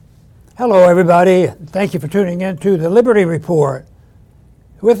Hello, everybody. Thank you for tuning in to the Liberty Report.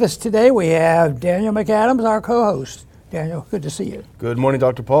 With us today, we have Daniel McAdams, our co-host. Daniel, good to see you. Good morning,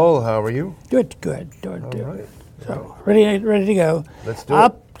 Dr. Paul. How are you? Good. Doing good. So, ready to go. Let's do it.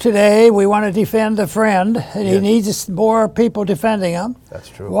 Up today, we want to defend a friend, and he needs more people defending him. That's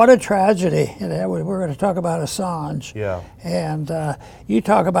true. What a tragedy. We're going to talk about Assange. Yeah. And you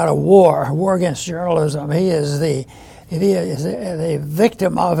talk about a war against journalism. He is the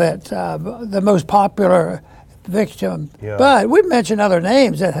victim of it, the most popular victim. Yeah. But we've mentioned other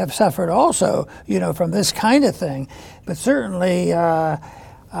names that have suffered also, from this kind of thing. But certainly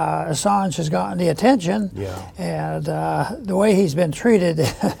Assange has gotten the attention. Yeah. And the way he's been treated,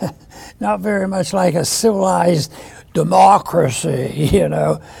 not very much like a civilized democracy,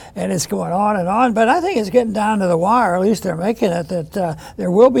 and it's going on and on. But I think it's getting down to the wire, at least they're making it, that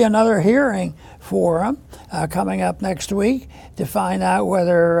there will be another hearing for him coming up next week to find out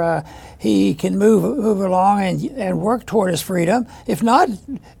whether he can move along and work toward his freedom. If not,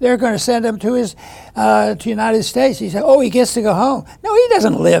 they're going to send him to the United States. He said, he gets to go home. No, he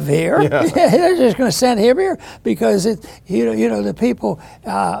doesn't live here. Yeah. They're just going to send him here because the people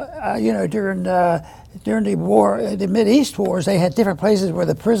during the war, the Mideast wars, they had different places where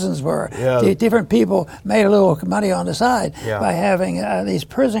the prisons were. Yeah. Different people made a little money on the side Yeah. by having these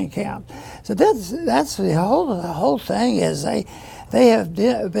prison camps. So that's the whole thing is they have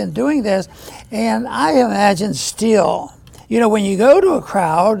been doing this, and I imagine still, when you go to a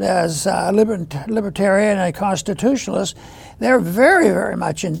crowd as a libertarian and a constitutionalist, they're very, very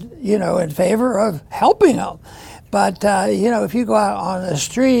much in favor of helping them. But, if you go out on the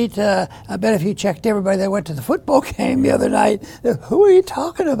street, I bet if you checked everybody that went to the football game the other night, who are you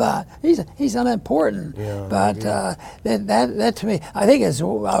talking about? He's unimportant. Yeah, but that to me, I think is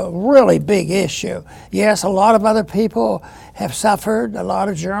a really big issue. Yes, a lot of other people have suffered, a lot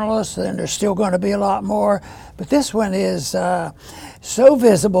of journalists, and there's still going to be a lot more. But this one is so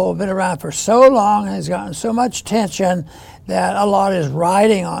visible, been around for so long, and has gotten so much attention that a lot is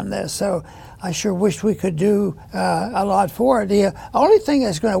riding on this. So I sure wish we could do a lot for it. The only thing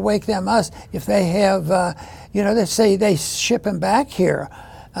that's going to wake them up if they have, let's say they ship him back here.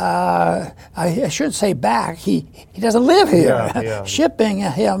 I should say back. He doesn't live here. Yeah. Shipping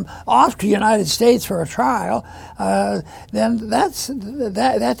him off to the United States for a trial, then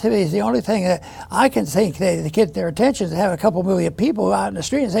that to me is the only thing that I can think they get their attention, to have a couple million people out in the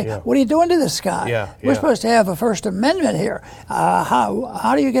street and say, "What are you doing to this guy? Yeah. We're supposed to have a First Amendment here.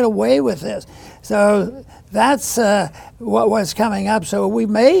 How do you get away with this?" So that's what's coming up. So we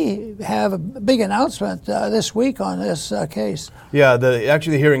may have a big announcement this week on this case. Yeah,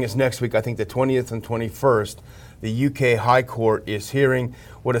 the hearing is next week, I think the 20th and 21st. The UK High Court is hearing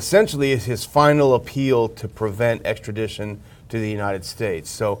what essentially is his final appeal to prevent extradition to the United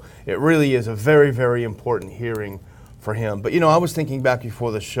States. So it really is a very, very important hearing for him. But, I was thinking back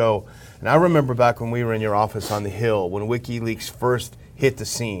before the show, and I remember back when we were in your office on the Hill, when WikiLeaks first hit the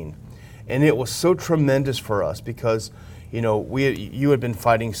scene. And it was so tremendous for us because, you had been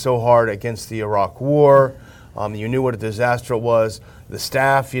fighting so hard against the Iraq War. You knew what a disaster it was. The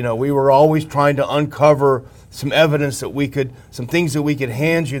staff, we were always trying to uncover some evidence some things that we could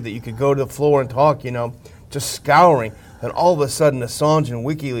hand you that you could go to the floor and talk, just scouring. And all of a sudden, Assange and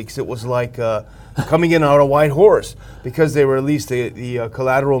WikiLeaks, it was like coming in on a white horse because they released the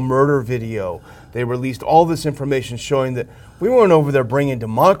collateral murder video. They released all this information showing that we weren't over there bringing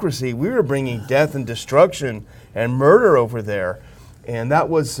democracy. We were bringing death and destruction and murder over there. And that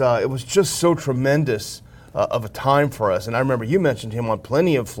was, it was just so tremendous of a time for us. And I remember you mentioned him on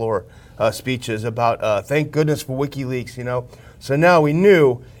plenty of floor speeches about thank goodness for WikiLeaks, So now we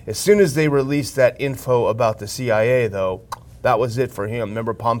knew as soon as they released that info about the CIA, though, that was it for him.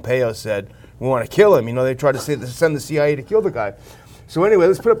 Remember Pompeo said, we want to kill him. They tried to send the CIA to kill the guy. So anyway,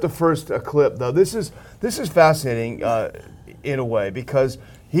 let's put up the first clip, though. This is fascinating in a way because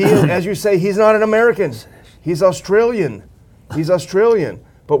he, as you say, he's not an American. He's Australian.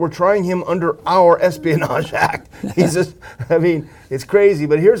 But we're trying him under our Espionage Act. It's crazy.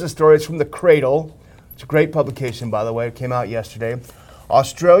 But here's a story. It's from The Cradle. It's a great publication, by the way. It came out yesterday.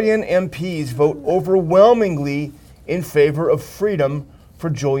 Australian MPs vote overwhelmingly in favor of freedom for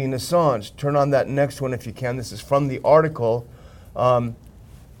Julian Assange. Turn on that next one if you can. This is from the article.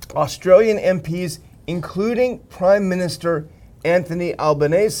 Australian MPs, including Prime Minister Anthony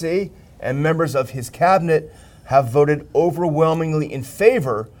Albanese and members of his cabinet, have voted overwhelmingly in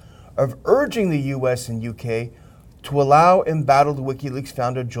favor of urging the US and UK to allow embattled WikiLeaks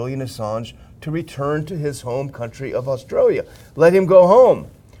founder Julian Assange to return to his home country of Australia. Let him go home.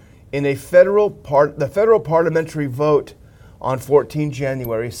 In the federal parliamentary vote on 14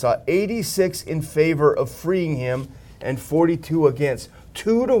 January saw 86 in favor of freeing him and 42 against.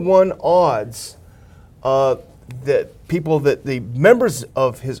 2-to-1 odds. The members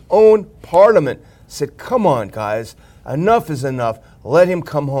of his own parliament said, come on, guys, enough is enough. Let him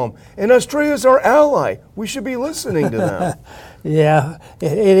come home. And Australia's our ally. We should be listening to them. Yeah,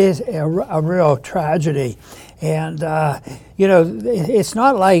 it is a real tragedy. And, it's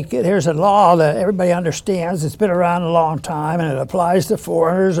not like there's a law that everybody understands. It's been around a long time, and it applies to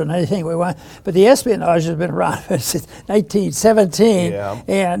foreigners and anything we want. But the espionage has been around since 1917,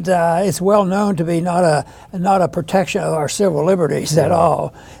 and it's well known to be not a protection of our civil liberties at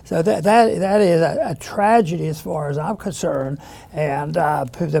all. So that is a tragedy as far as I'm concerned. And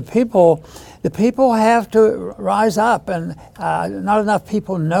the people have to rise up, and not enough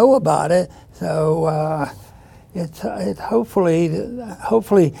people know about it. So. It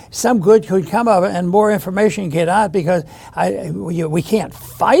hopefully some good could come of it and more information get out, because we can't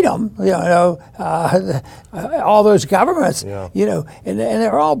fight them, all those governments, and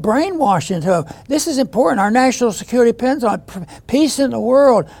they're all brainwashed into this is important. Our national security depends on peace in the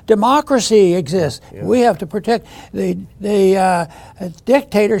world. Democracy exists. Yeah. We have to protect the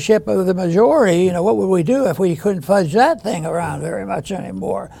dictatorship of the majority. What would we do if we couldn't fudge that thing around very much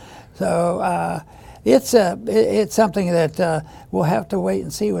anymore? So. It's something that we'll have to wait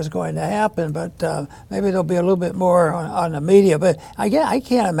and see what's going to happen, but maybe there'll be a little bit more on the media. But I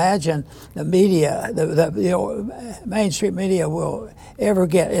can't imagine the media, the mainstream media, will ever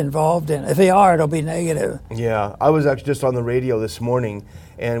get involved in it. If they are, it'll be negative. Yeah, I was actually just on the radio this morning,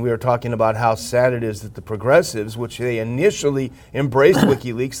 and we were talking about how sad it is that the progressives, which they initially embraced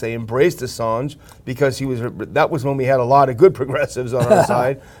WikiLeaks, they embraced Assange because that was when we had a lot of good progressives on our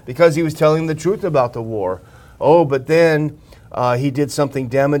side, because he was telling the truth about the war. Oh, but then he did something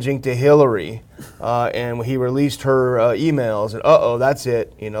damaging to Hillary, and he released her emails, and that's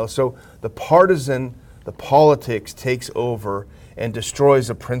it. So the politics takes over and destroys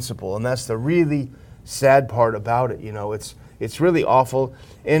a principle, and that's the really sad part about it. It's really awful.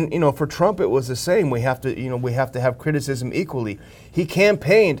 And for Trump it was the same. We have to have criticism equally. He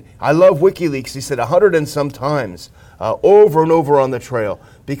campaigned, I love WikiLeaks, he said 100 and some times, over and over on the trail,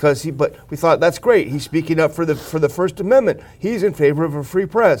 but we thought that's great. He's speaking up for the First Amendment. He's in favor of a free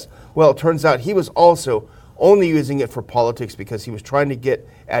press. Well, it turns out he was also only using it for politics because he was trying to get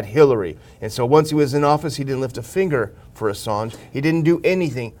at Hillary. And so once he was in office, he didn't lift a finger for Assange. He didn't do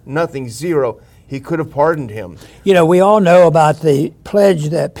anything, nothing, zero. He could have pardoned him. We all know about the pledge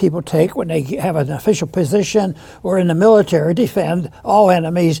that people take when they have an official position or in the military, defend all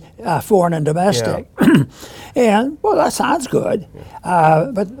enemies, foreign and domestic. Yeah. And, well, that sounds good.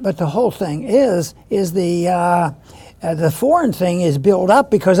 But the whole thing is the foreign thing is built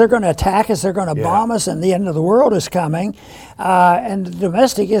up because they're going to attack us, they're going to bomb us, and the end of the world is coming. And the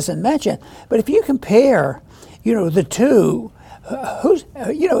domestic isn't mentioned. But if you compare, the two,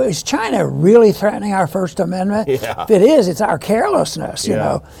 is China really threatening our First Amendment? Yeah. If it is, it's our carelessness,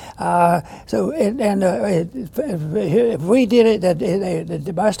 So if we did it, the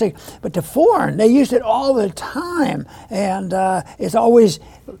domestic, but the foreign, they used it all the time, and it's always,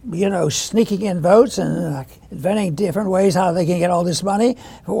 sneaking in votes and inventing different ways how they can get all this money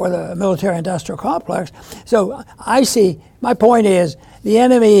for the military-industrial complex. So my point is, the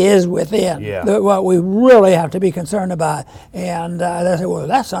enemy is within. Yeah. What we really have to be concerned about. And they say, well,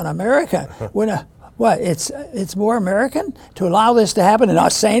 that's un-American. What? It's more American to allow this to happen and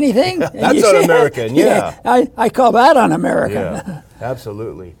not say anything? That's un-American, yeah. I call that un-American. Yeah,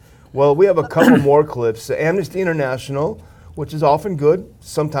 absolutely. Well, we have a couple more clips. Amnesty International, which is often good,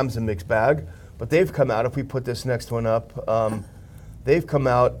 sometimes a mixed bag, but they've come out, if we put this next one up, they've come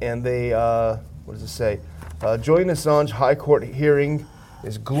out and they, what does it say? Julian Assange High Court hearing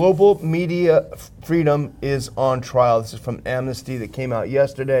is global media freedom is on trial. This is from Amnesty that came out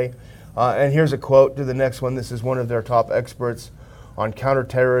yesterday. And here's a quote to the next one. This is one of their top experts on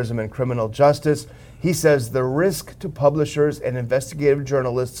counterterrorism and criminal justice. He says, the risk to publishers and investigative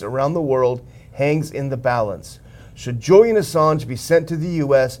journalists around the world hangs in the balance. Should Julian Assange be sent to the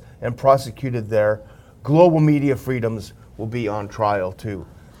U.S. and prosecuted there, global media freedoms will be on trial too.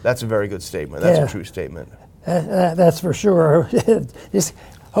 That's a very good statement. That's a true statement. That's for sure. Just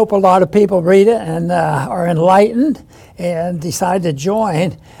hope a lot of people read it and are enlightened and decide to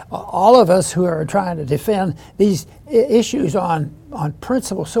join all of us who are trying to defend these issues on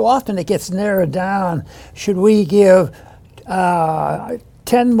principle. So often it gets narrowed down. Should we give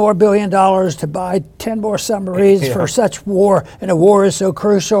 $10 more billion to buy 10 more submarines for such war, and a war is so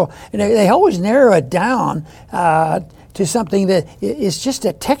crucial? And they always narrow it down to something that is just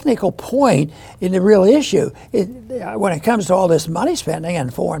a technical point in the real issue. When it comes to all this money spending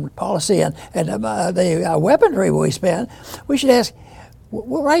and foreign policy and the weaponry we spend, we should ask,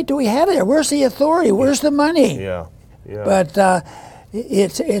 what right do we have there? Where's the authority? Where's the money? Yeah. But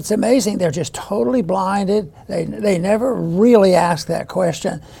it's amazing. They're just totally blinded. They never really ask that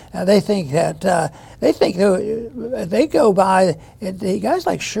question. They think that they go by the guys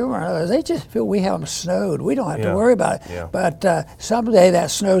like Schumer and others. They just feel we have them snowed. We don't have to worry about it. Yeah. But someday that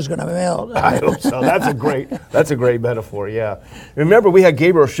snow's going to melt. I hope so. That's a great metaphor. Yeah. Remember, we had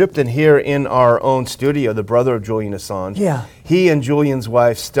Gabriel Shipton here in our own studio, the brother of Julian Assange. Yeah. He and Julian's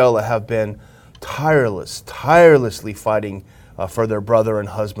wife Stella have been tirelessly fighting for their brother and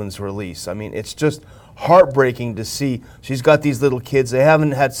husband's release. I mean, it's just heartbreaking to see. She's got these little kids. They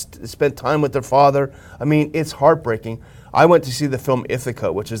haven't had spent time with their father. I mean, it's heartbreaking. I went to see the film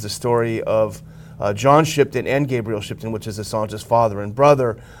Ithaca, which is the story of John Shipton and Gabriel Shipton, which is Assange's father and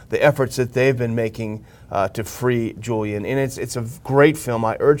brother, the efforts that they've been making to free Julian. And it's a great film.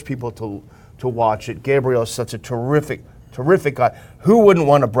 I urge people to watch it. Gabriel is such a terrific guy. Who wouldn't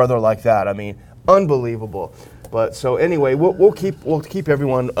want a brother like that? I mean, unbelievable. But so anyway, we'll keep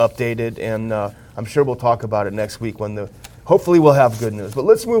everyone updated, and I'm sure we'll talk about it next week when hopefully we'll have good news. But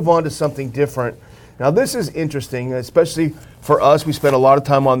let's move on to something different. Now this is interesting, especially for us. We spent a lot of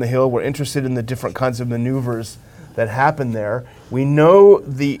time on the Hill. We're interested in the different kinds of maneuvers that happen there. We know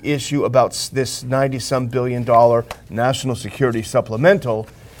the issue about this $90-some billion national security supplemental,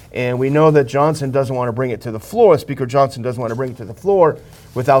 and we know that Johnson doesn't want to bring it to the floor. Speaker Johnson doesn't want to bring it to the floor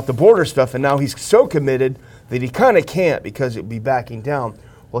without the border stuff, and now he's so committed that he kind of can't because it'd be backing down.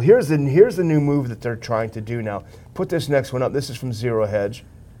 Well, here's the new move that they're trying to do now. Put this next one up. This is from Zero Hedge.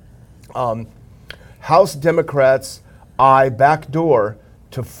 House Democrats eye backdoor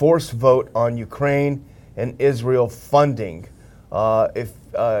to force vote on Ukraine and Israel funding. If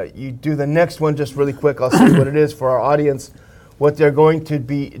you do the next one just really quick, I'll say what it is for our audience. What they're going to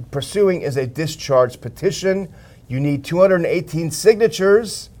be pursuing is a discharge petition. You need 218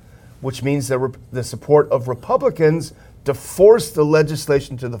 signatures, which means the support of Republicans to force the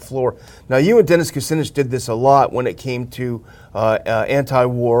legislation to the floor. Now, you and Dennis Kucinich did this a lot when it came to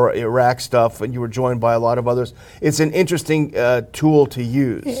anti-war Iraq stuff, and you were joined by a lot of others. It's an interesting tool to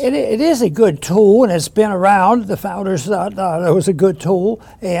use. It is a good tool, and it's been around. The founders thought it was a good tool,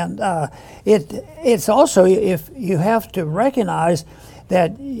 and it's also, if you have to recognize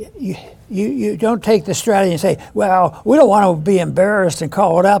that you don't take the strategy and say, well, we don't want to be embarrassed and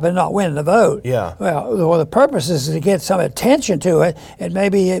call it up and not win the vote. Yeah. Well, the purpose is to get some attention to it, and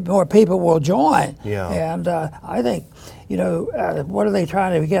maybe more people will join. Yeah. And I think, what are they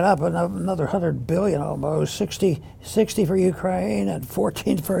trying to get up? Another $100 billion almost, 60 for Ukraine and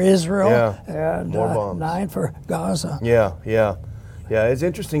 14 for Israel, and more bombs. 9 for Gaza. Yeah, it's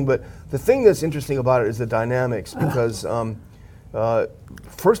interesting, but the thing that's interesting about it is the dynamics, because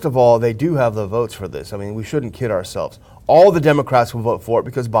first of all, they do have the votes for this. I mean, we shouldn't kid ourselves. All the Democrats will vote for it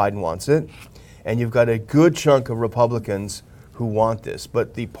because Biden wants it, and you've got a good chunk of Republicans who want this.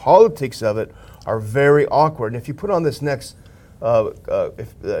 But the politics of it are very awkward. And if you put on this next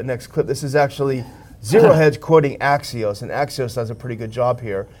clip, this is actually Zero Hedge quoting Axios, and Axios does a pretty good job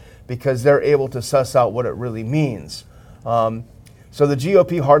here because they're able to suss out what it really means. So the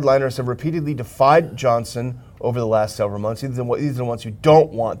GOP hardliners have repeatedly defied Johnson over the last several months. These are the ones who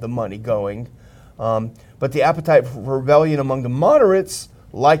don't want the money going. But the appetite for rebellion among the moderates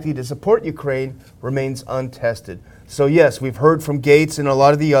likely to support Ukraine remains untested. So yes, we've heard from Gates and a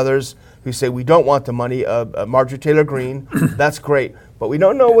lot of the others who say we don't want the money. Marjorie Taylor Greene, that's great. But we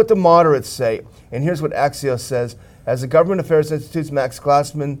don't know what the moderates say. And here's what Axios says. As the Government Affairs Institute's Matt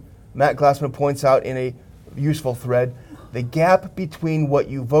Glassman points out in a useful thread, the gap between what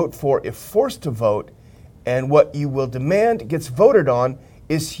you vote for if forced to vote and what you will demand gets voted on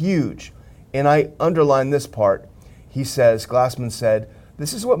is huge. And I underline this part. He says, Glassman said,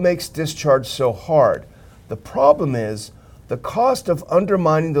 this is what makes discharge so hard. The problem is the cost of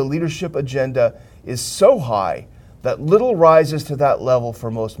undermining the leadership agenda is so high that little rises to that level for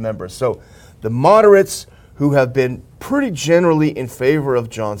most members. So the moderates who have been pretty generally in favor of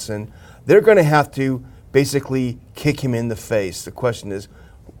Johnson, they're going to have to basically kick him in the face. The question is,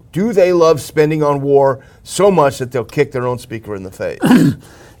 do they love spending on war so much that they'll kick their own speaker in the face?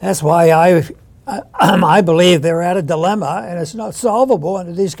 That's why I believe they're at a dilemma, and it's not solvable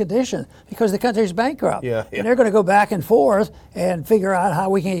under these conditions because the country's bankrupt. Yeah. And they're going to go back and forth and figure out how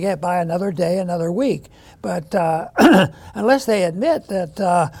we can get by another day, another week. But unless they admit that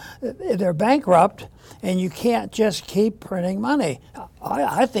they're bankrupt and you can't just keep printing money,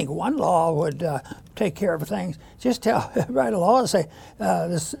 I think one law would take care of things. Just write a law and say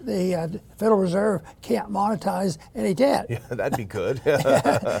the Federal Reserve can't monetize any debt. Yeah, that'd be good.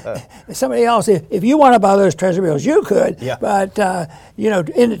 Somebody else, if you want to buy those Treasury bills, you could. Yeah. But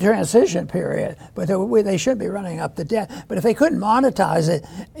in the transition period, but they should be running up the debt. But if they couldn't monetize it,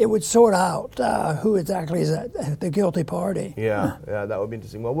 it would sort out who exactly is the guilty party. Yeah, that would be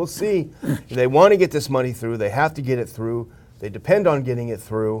interesting. Well, we'll see. If they want to get this money through, they have to get it through. They depend on getting it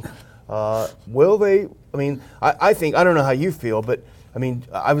through. Will they? I mean, I think, I don't know how you feel, but I mean,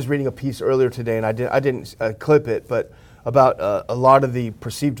 I was reading a piece earlier today, and I didn't clip it, but about a lot of the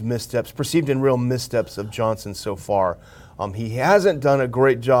perceived and real missteps of Johnson so far. He hasn't done a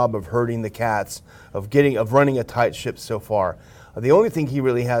great job of herding the cats, of running a tight ship so far. The only thing he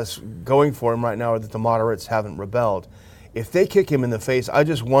really has going for him right now are that the moderates haven't rebelled. If they kick him in the face, I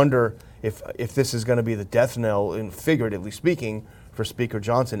just wonder if this is going to be the death knell, figuratively speaking, for Speaker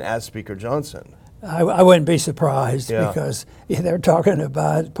Johnson as Speaker Johnson. I wouldn't be surprised because they're talking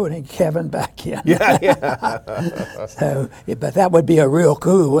about putting Kevin back in. Yeah. So, but that would be a real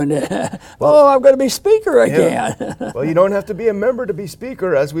coup, wouldn't it? Well, I'm going to be Speaker again. Yeah. Well, you don't have to be a member to be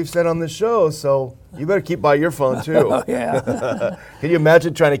Speaker, as we've said on this show, so you better keep by your phone, too. Oh, yeah. Can you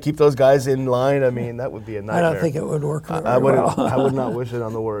imagine trying to keep those guys in line? I mean, that would be a nightmare. I don't think it would work very I would not wish it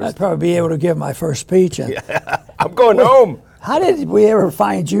on the worst. I'd probably be able to give my first speech. And, I'm going home. How did we ever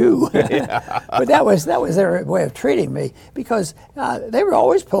find you? But that was their way of treating me, because they were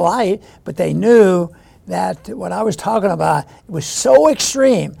always polite, but they knew that what I was talking about was so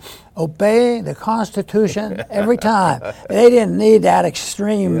extreme, obeying the Constitution every time. They didn't need that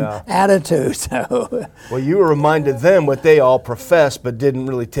extreme attitude. So. Well, you reminded them what they all professed but didn't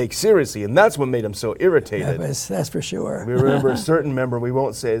really take seriously, and that's what made them so irritated. That's for sure. We remember a certain member, we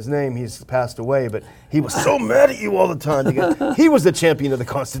won't say his name, he's passed away, but he was so mad at you all the time because he was the champion of the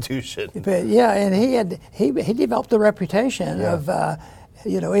Constitution. But and he developed a reputation of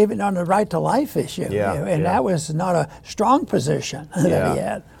even on the right to life issue, that was not a strong position that he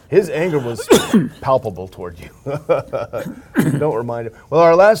had. His anger was palpable toward you. Don't remind him. Well,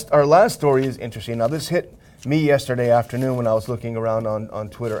 our last story is interesting. Now, this hit me yesterday afternoon when I was looking around on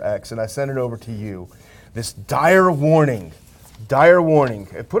Twitter X, and I sent it over to you. This dire warning.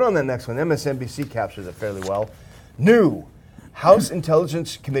 Put on that next one. MSNBC captures it fairly well. New House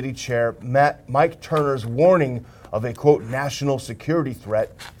Intelligence Committee Chair Mike Turner's warning of a, quote, national security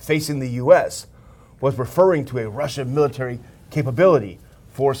threat facing the U.S. was referring to a Russian military capability.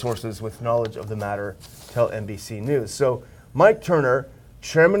 4 sources with knowledge of the matter tell NBC News. So Mike Turner,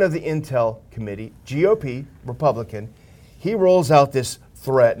 chairman of the Intel Committee, GOP, Republican, he rolls out this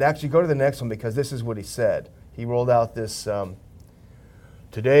threat. And actually, go to the next one because this is what he said. He rolled out this,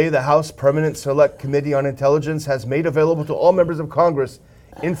 today the House Permanent Select Committee on Intelligence has made available to all members of Congress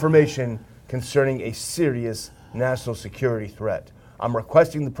information concerning a serious national security threat. I'm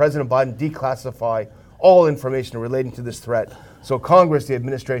requesting that President Biden declassify all information relating to this threat so Congress, the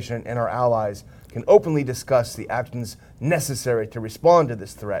administration, and our allies can openly discuss the actions necessary to respond to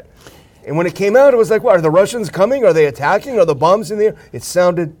this threat. And when it came out, it was like, what, are the Russians coming? Are they attacking? Are the bombs in the air? It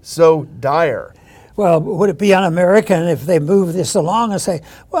sounded so dire. Well, would it be un-American if they move this along and say,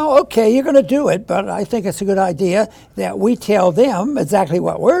 well, okay, you're going to do it, but I think it's a good idea that we tell them exactly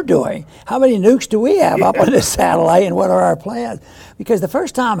what we're doing. How many nukes do we have up on this satellite, and what are our plans? Because the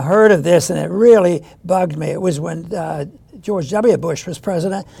first time I heard of this, and it really bugged me, it was when George W. Bush was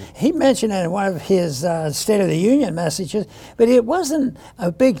president. He mentioned it in one of his State of the Union messages, but it wasn't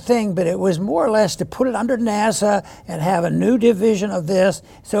a big thing, but it was more or less to put it under NASA and have a new division of this.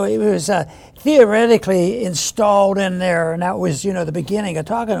 So it was theoretically installed in there, and that was, the beginning of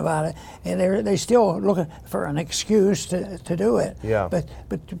talking about it. And they're still looking for an excuse to do it. Yeah. But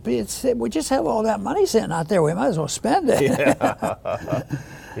we just have all that money sitting out there. We might as well spend it.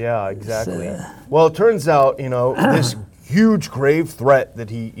 Yeah, exactly. Well, it turns out, this huge grave threat that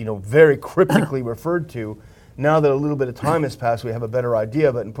he, very cryptically referred to. Now that a little bit of time has passed, we have a better idea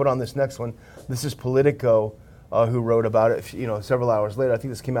of it. And put on this next one. This is Politico, who wrote about it, several hours later. I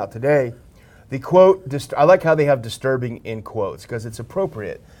think this came out today. The quote, I like how they have disturbing in quotes because it's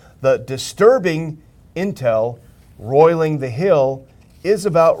appropriate. The disturbing intel roiling the hill is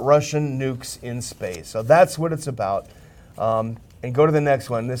about Russian nukes in space. So that's what it's about. And go to the next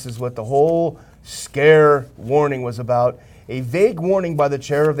one. This is what the whole scare warning was about. A vague warning by the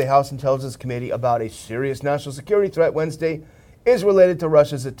chair of the House Intelligence Committee about a serious national security threat Wednesday is related to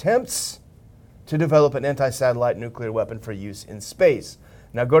Russia's attempts to develop an anti-satellite nuclear weapon for use in space.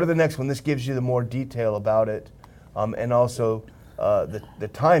 Now go to the next one. This gives you the more detail about it and also the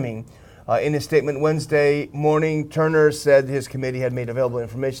timing. In his statement Wednesday morning, Turner said his committee had made available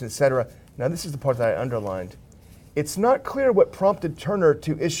information, etc. Now, this is the part that I underlined. It's not clear what prompted Turner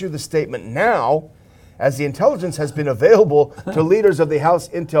to issue the statement now, as the intelligence has been available to leaders of the House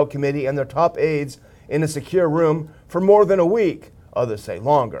Intel Committee and their top aides in a secure room for more than a week. Others say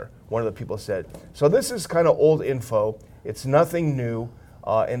longer, one of the people said. So this is kind of old info. It's nothing new.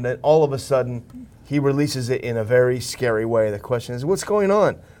 And then all of a sudden, he releases it in a very scary way. The question is, what's going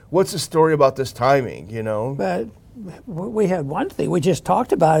on? What's the story about this timing, you know? But we had one thing we just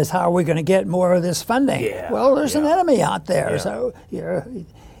talked about is how are we going to get more of this funding? Yeah, well, there's an enemy out there, yeah. so you're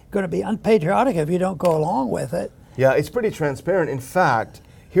going to be unpatriotic if you don't go along with it. Yeah, it's pretty transparent. In fact,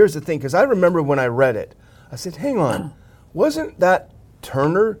 here's the thing, because I remember when I read it, I said, hang on, wasn't that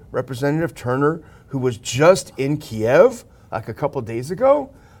Turner, Representative Turner, who was just in Kiev like a couple days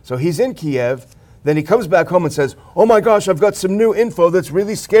ago? So he's in Kiev. Then he comes back home and says, oh my gosh, I've got some new info that's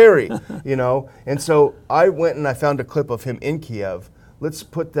really scary, you know? And so I went and I found a clip of him in Kiev. Let's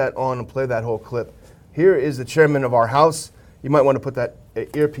put that on and play that whole clip. Here is the chairman of our House. You might want to put that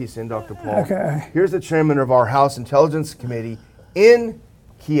earpiece in, Dr. Paul. Okay. Here's the chairman of our House Intelligence Committee in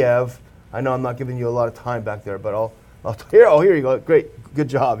Kiev. I know I'm not giving you a lot of time back there, but here you go. Great, good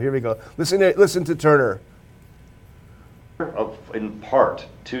job. Here we go. Listen to Turner. In part,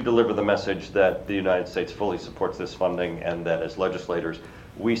 to deliver the message that the United States fully supports this funding and that as legislators,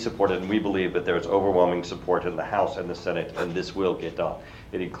 we support it and we believe that there is overwhelming support in the House and the Senate and this will get done.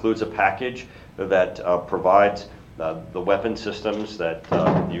 It includes a package that provides the weapon systems that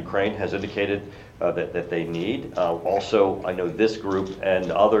Ukraine has indicated that they need. Also, I know this group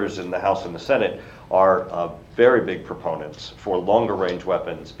and others in the House and the Senate are very big proponents for longer range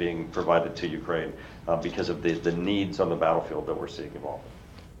weapons being provided to Ukraine because of the needs on the battlefield that we're seeing evolve.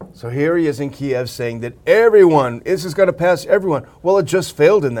 So here he is in Kiev saying that this is going to pass everyone. Well, it just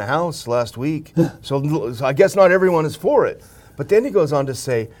failed in the House last week, so I guess not everyone is for it. But then he goes on to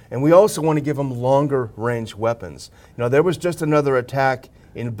say, and we also want to give them longer range weapons. You know, there was just another attack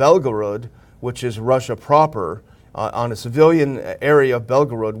in Belgorod, which is Russia proper, on a civilian area of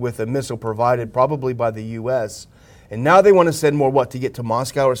Belgorod with a missile provided probably by the U.S. And now they want to send more, to get to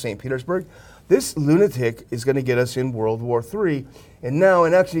Moscow or St. Petersburg? This lunatic is going to get us in World War III. And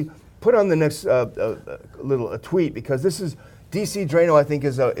actually, put on the next little tweet, because this is, D.C. Drano, I think,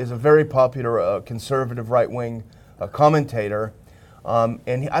 is a very popular conservative right-wing commentator.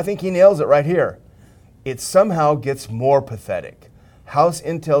 And I think he nails it right here. It somehow gets more pathetic. House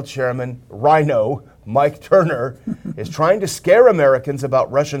Intel Chairman Rhino Mike Turner is trying to scare Americans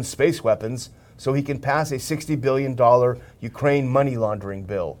about Russian space weapons so he can pass a $60 billion Ukraine money laundering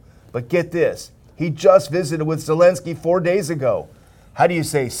bill. But get this, he just visited with Zelensky 4 days ago. How do you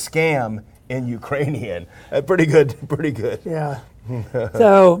say scam in Ukrainian? Pretty good. Yeah.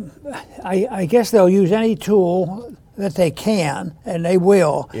 So I guess they'll use any tool that they can, and they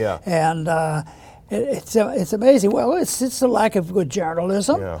will. Yeah. And it's amazing. Well, it's the lack of good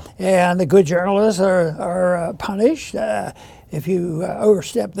journalism, and the good journalists are punished. If you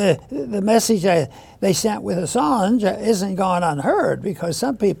overstep the message they sent with Assange isn't gone unheard, because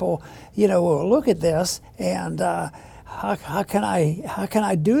some people, will look at this and how can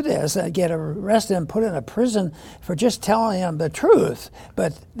I do this and get arrested and put in a prison for just telling them the truth?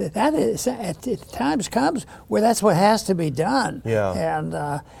 But that is at times comes where that's what has to be done. Yeah.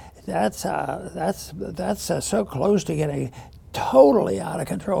 And that's so close to getting totally out of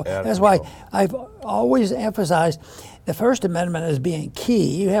control. That's why I've always emphasized the First Amendment as being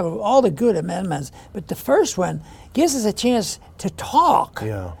key. You have all the good amendments, but the first one gives us a chance to talk.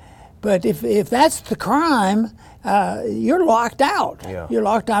 Yeah. But if that's the crime, you're locked out. Yeah. You're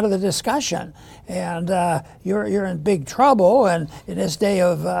locked out of the discussion, and you're in big trouble. And in this day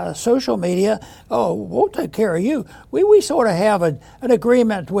of social media, we'll take care of you. We sort of have an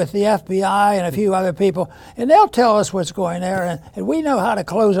agreement with the FBI and a few other people, and they'll tell us what's going there, and we know how to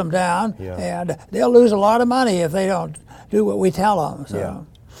close them down. Yeah. And they'll lose a lot of money if they don't do what we tell them. So. Yeah.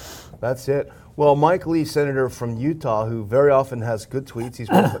 That's it. Well, Mike Lee, senator from Utah, who very often has good tweets,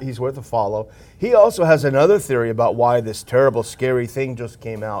 he's worth a follow. He also has another theory about why this terrible, scary thing just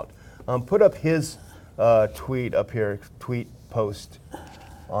came out. Put up his tweet up here, tweet post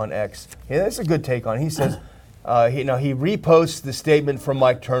on X. Yeah, that's a good take on it. He says, he reposts the statement from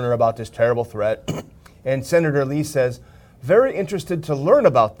Mike Turner about this terrible threat. And Senator Lee says, very interested to learn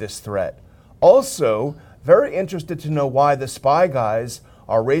about this threat. Also, very interested to know why the spy guys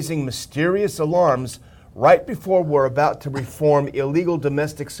are raising mysterious alarms right before we're about to reform illegal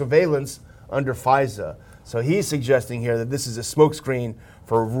domestic surveillance under FISA. So he's suggesting here that this is a smokescreen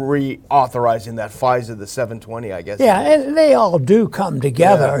reauthorizing that FISA, the 720, I guess. Yeah, and they all do come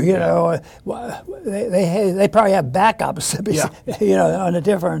together. You know, they probably have backups. You know, on a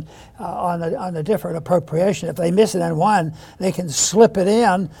different on a different appropriation. If they miss it in one, they can slip it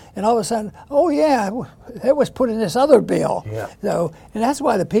in, and all of a sudden, oh yeah, it was put in this other bill. Yeah. So, and that's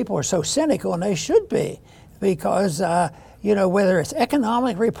why the people are so cynical, and they should be, because. You know, whether it's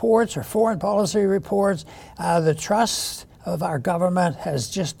economic reports or foreign policy reports, the trust of our government has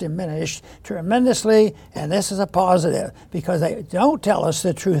just diminished tremendously, and this is a positive because they don't tell us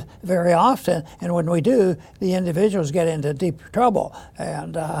the truth very often, and when we do, the individuals get into deep trouble.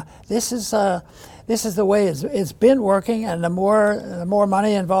 And this is the way it's been working, and the more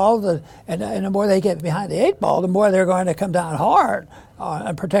money involved, and the more they get behind the eight ball, the more they're going to come down hard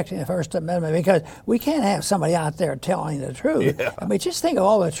on protecting the First Amendment, because we can't have somebody out there telling the truth. Yeah. I mean, just think of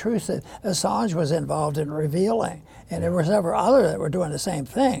all the truth that Assange was involved in revealing, and there were several others that were doing the same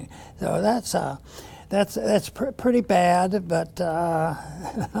thing. So that's pretty bad, but I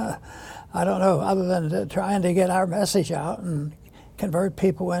don't know, other than trying to get our message out and convert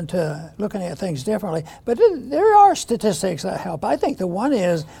people into looking at things differently. But there are statistics that help. I think the one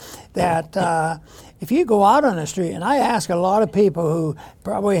is that if you go out on the street, and I ask a lot of people who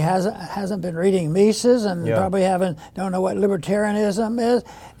probably hasn't been reading Mises and probably don't know what libertarianism is,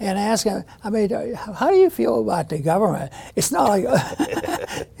 and ask them, I mean, how do you feel about the government? It's not like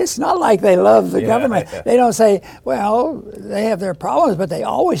it's not like they love the government. They don't say, well, they have their problems, but they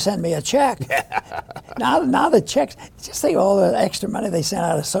always send me a check. Now the checks, just think of all the extra money they send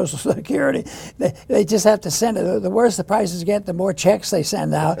out of Social Security. They just have to send it. The worse the prices get, the more checks they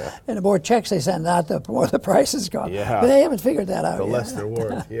send out, and the more checks they send out, the more the prices go. Yeah. But they haven't figured that out The yet. less they're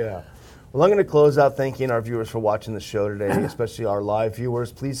worth, yeah. Well, I'm going to close out thanking our viewers for watching the show today, especially our live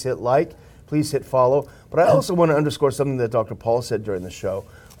viewers. Please hit like, please hit follow. But I also want to underscore something that Dr. Paul said during the show,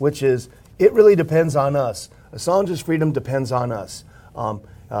 which is it really depends on us. Assange's freedom depends on us.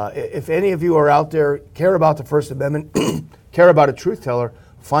 If any of you are out there, care about the First Amendment, care about a truth teller,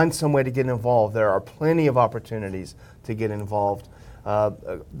 find some way to get involved. There are plenty of opportunities to get involved.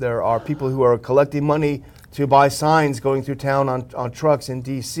 There are people who are collecting money to buy signs going through town on trucks in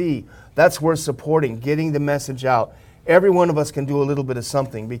D.C. That's worth supporting, getting the message out. Every one of us can do a little bit of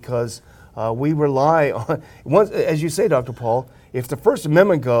something because we rely on, as you say, Dr. Paul, if the First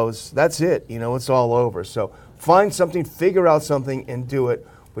Amendment goes, that's it. You know, it's all over. So find something, figure out something, and do it.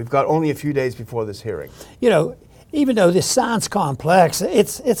 We've got only a few days before this hearing. You know, even though this sounds complex,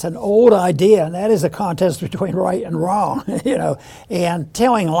 it's an old idea, and that is a contest between right and wrong. You know, and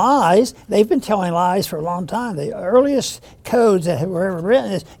telling lies. They've been telling lies for a long time. The earliest codes that were ever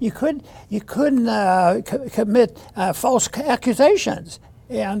written is you couldn't commit false accusations.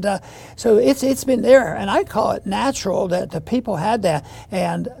 And so it's been there, and I call it natural that the people had that,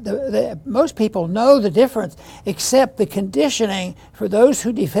 and most people know the difference, except the conditioning for those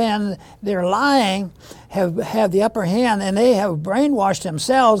who defend their lying have the upper hand, and they have brainwashed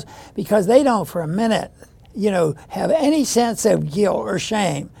themselves because they don't for a minute, you know, have any sense of guilt or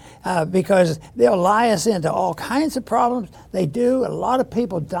shame. Because they'll lie us into all kinds of problems. They do. A lot of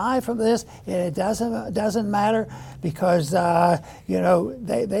people die from this, and it doesn't matter because you know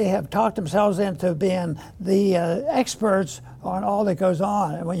they have talked themselves into being the experts on all that goes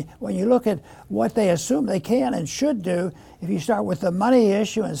on. And when you look at what they assume they can and should do, if you start with the money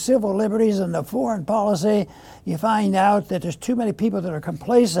issue and civil liberties and the foreign policy, you find out that there's too many people that are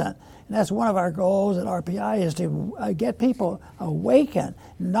complacent. And that's one of our goals at RPI is to get people awakened,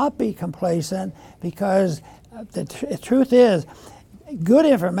 not be complacent, because the truth is, good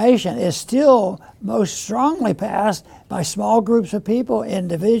information is still most strongly passed by small groups of people,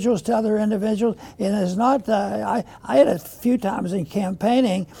 individuals to other individuals. And it's not, I had a few times in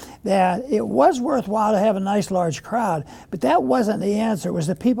campaigning that it was worthwhile to have a nice large crowd, but that wasn't the answer. It was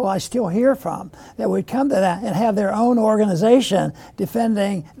the people I still hear from that would come to that and have their own organization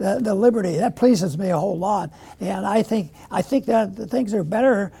defending the liberty. That pleases me a whole lot. And I think that things are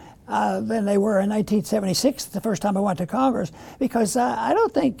better than they were in 1976, the first time I went to Congress, because I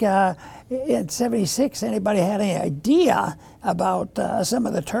don't think in '76 anybody had any idea about some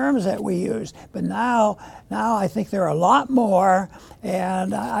of the terms that we use. But now I think there are a lot more,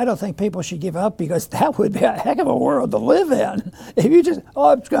 and I don't think people should give up, because that would be a heck of a world to live in. If you just,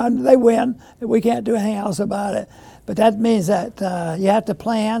 it's gone, they win, we can't do anything else about it. But that means that you have to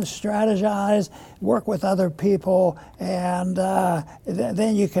plan, strategize, work with other people, and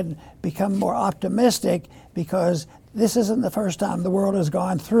then you can become more optimistic, because this isn't the first time the world has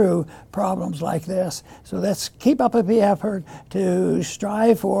gone through problems like this. So let's keep up the effort to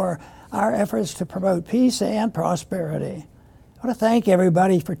strive for our efforts to promote peace and prosperity. I want to thank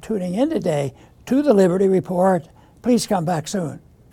everybody for tuning in today to the Liberty Report. Please come back soon.